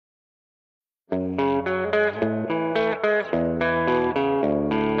You've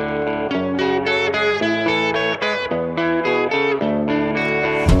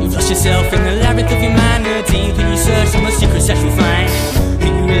lost yourself in the labyrinth of humanity. Can you search some of the secrets that you'll find? Who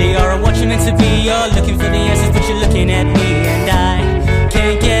you really are and what you're meant to be. You're looking for the answers, but you're looking at me. And I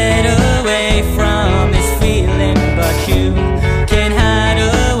can't get away from this feeling, but you can't hide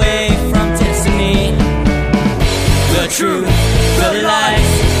away from destiny. The truth, the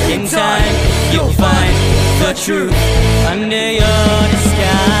lies, in time you'll find the truth under your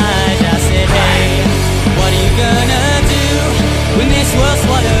disguise. I said, hey, what are you gonna do when this world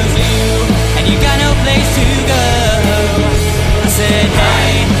swallows you and you got no place to go? I said,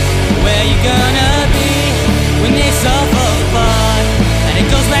 hey, where you gonna be when this all falls apart and it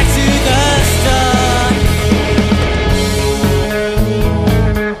goes back to the start?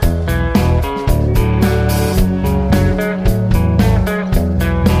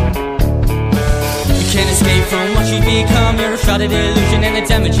 You can't escape from what you become. You're a shrouded illusion and the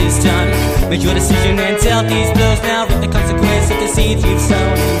damage is done. Make your decision and tell these blows now. Reap the consequence of the seeds you've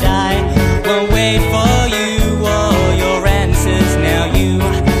sown. And I won't wait for you or your answers now. You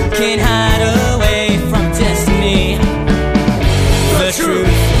can't hide away from destiny. The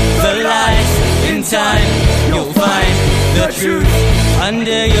truth, the lies, in time you'll find the truth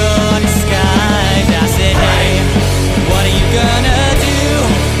under your disguise. I said, hey, what are you gonna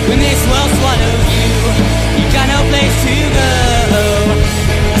do when this world swallows you? You got no place to go.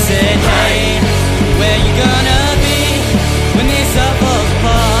 I said, hey, where you gonna be when this all falls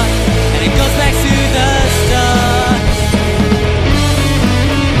apart and it goes back to the start?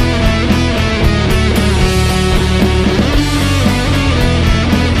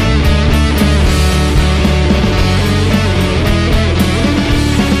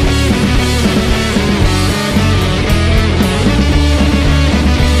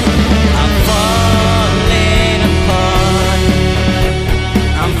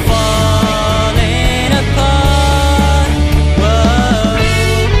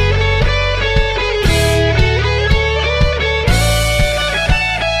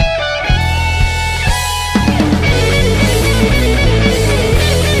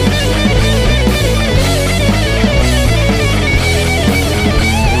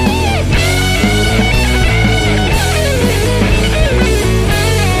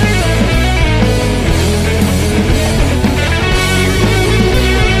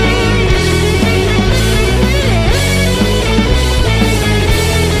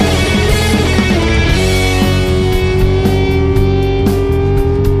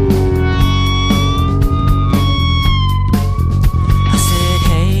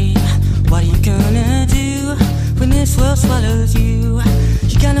 Swallows you,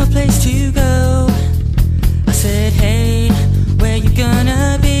 you got no place to go. I said, hey, where you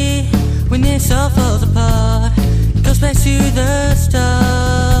gonna be when this all falls apart? It goes back to the start.